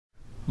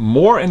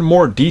more and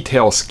more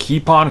details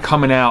keep on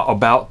coming out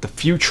about the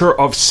future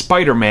of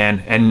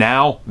Spider-Man and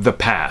now the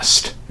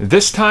past.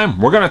 This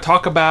time, we're going to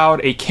talk about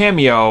a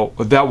cameo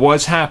that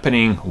was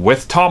happening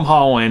with Tom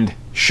Holland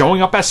showing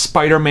up as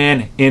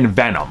Spider-Man in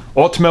Venom.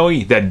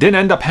 Ultimately, that didn't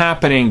end up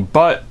happening,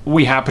 but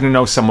we happen to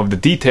know some of the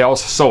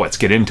details, so let's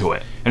get into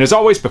it. And as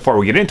always, before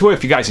we get into it,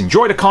 if you guys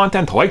enjoy the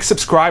content, like,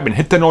 subscribe, and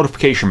hit the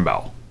notification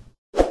bell.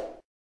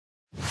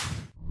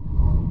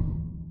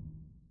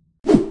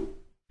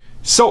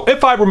 So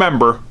if I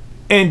remember,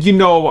 and you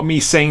know me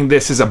saying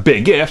this is a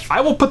big if,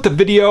 I will put the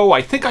video,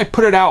 I think I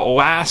put it out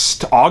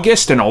last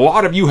August, and a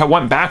lot of you have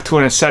went back to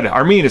it and said,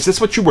 Armin, is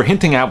this what you were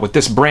hinting at with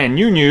this brand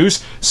new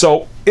news?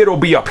 So it'll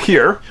be up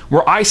here,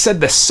 where I said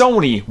that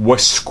Sony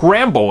was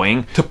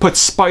scrambling to put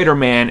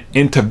Spider-Man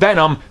into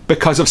Venom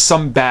because of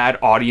some bad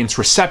audience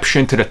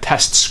reception to the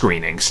test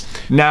screenings.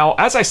 Now,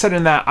 as I said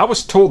in that, I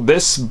was told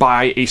this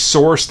by a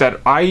source that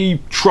I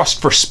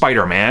trust for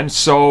Spider-Man,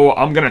 so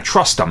I'm gonna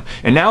trust them.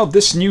 And now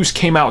this news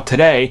came out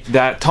today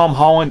that Tom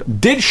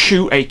Holland did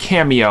shoot a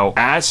cameo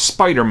as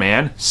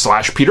Spider-Man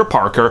 / Peter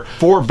Parker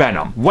for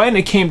Venom. When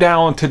it came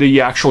down to the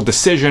actual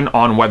decision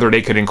on whether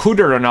they could include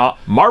it or not,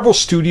 Marvel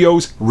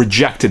Studios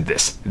rejected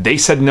this. They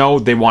said no,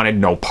 they wanted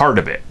no part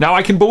of it. Now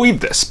I can believe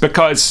this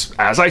because,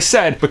 as I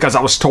said, because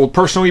I was told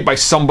personally by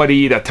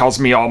somebody that tells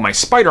me all my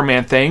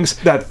Spider-Man things,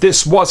 that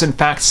this was in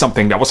fact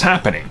something that was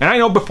happening. And I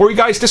know before you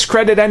guys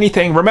discredit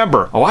anything,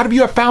 remember, a lot of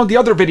you have found the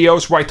other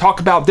videos where I talk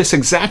about this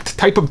exact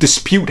type of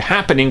dispute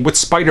happening with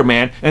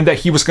Spider-Man and that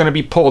he was going to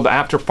be pulled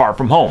after Far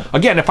From Home.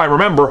 Again, if I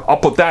remember, I'll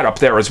put that up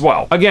there as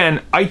well.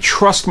 Again, I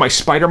trust my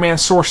Spider-Man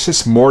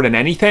sources more than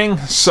anything,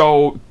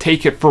 so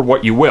take it for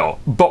what you will.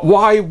 But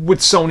why would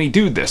Sony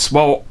do this?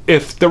 Well,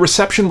 if the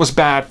reception was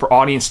bad for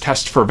audience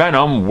tests for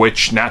Venom,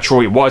 which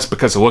naturally it was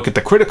because look at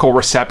the critical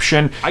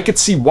reception, I could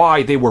see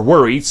why they were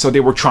worried, so they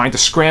were trying to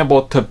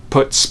scramble to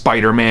put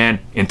Spider-Man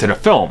into the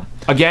film.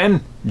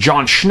 Again,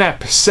 John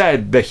Schnepp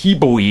said that he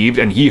believed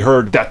and he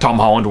heard that Tom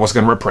Holland was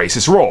going to reprise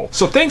his role.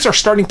 So things are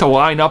starting to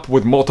line up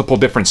with multiple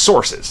different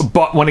sources.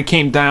 But when it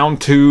came down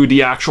to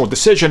the actual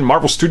decision,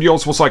 Marvel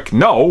Studios was like,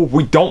 no,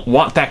 we don't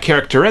want that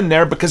character in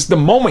there because the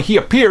moment he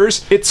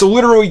appears, it's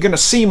literally going to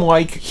seem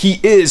like he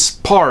is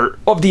part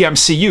of the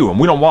MCU. And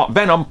we don't want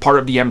Venom part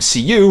of the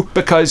MCU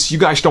because you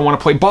guys don't want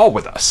to play ball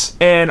with us.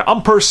 And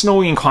I'm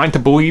personally inclined to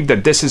believe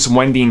that this is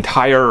when the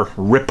entire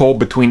ripple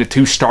between the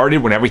two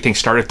started, when everything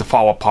started to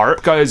fall apart.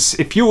 Because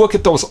if you look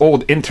at those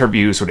old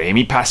interviews with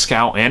Amy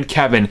Pascal and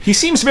Kevin, he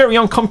seems very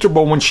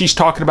uncomfortable when she's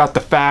talking about the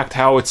fact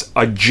how it's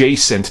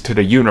adjacent to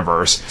the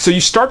universe. So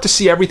you start to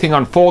see everything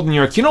unfold and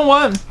you're like, you know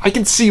what? I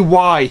can see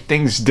why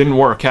things didn't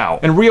work out.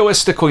 And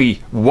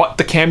realistically, what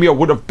the cameo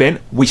would have been,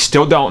 we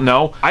still don't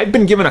know. I've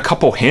been given a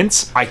couple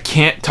hints. I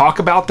can't talk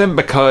about them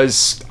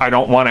because I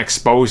don't want to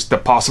expose the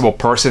possible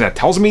person that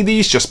tells me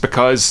these just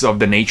because of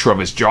the nature of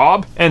his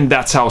job. And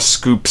that's how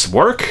scoops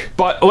work.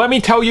 But let me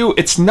tell you,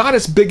 it's not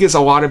as big as a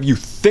lot of you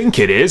think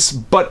it is,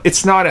 but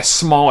it's not as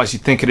small as you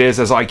think it is,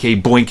 as like a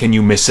blink and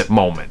you miss it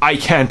moment. I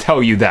can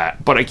tell you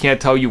that, but I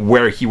can't tell you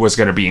where he was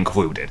going to be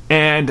included.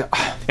 And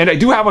I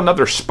do have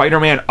another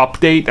Spider-Man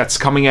update that's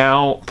coming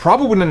out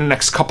probably within the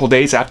next couple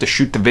days. I have to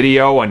shoot the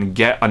video and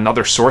get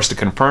another source to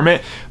confirm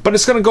it, but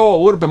it's going to go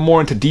a little bit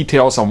more into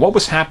details on what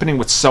was happening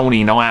with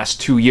Sony in the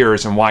last 2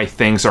 years and why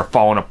things are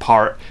falling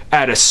apart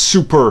at a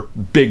super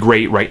big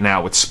rate right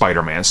now with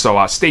Spider-Man.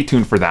 So stay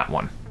tuned for that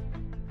one.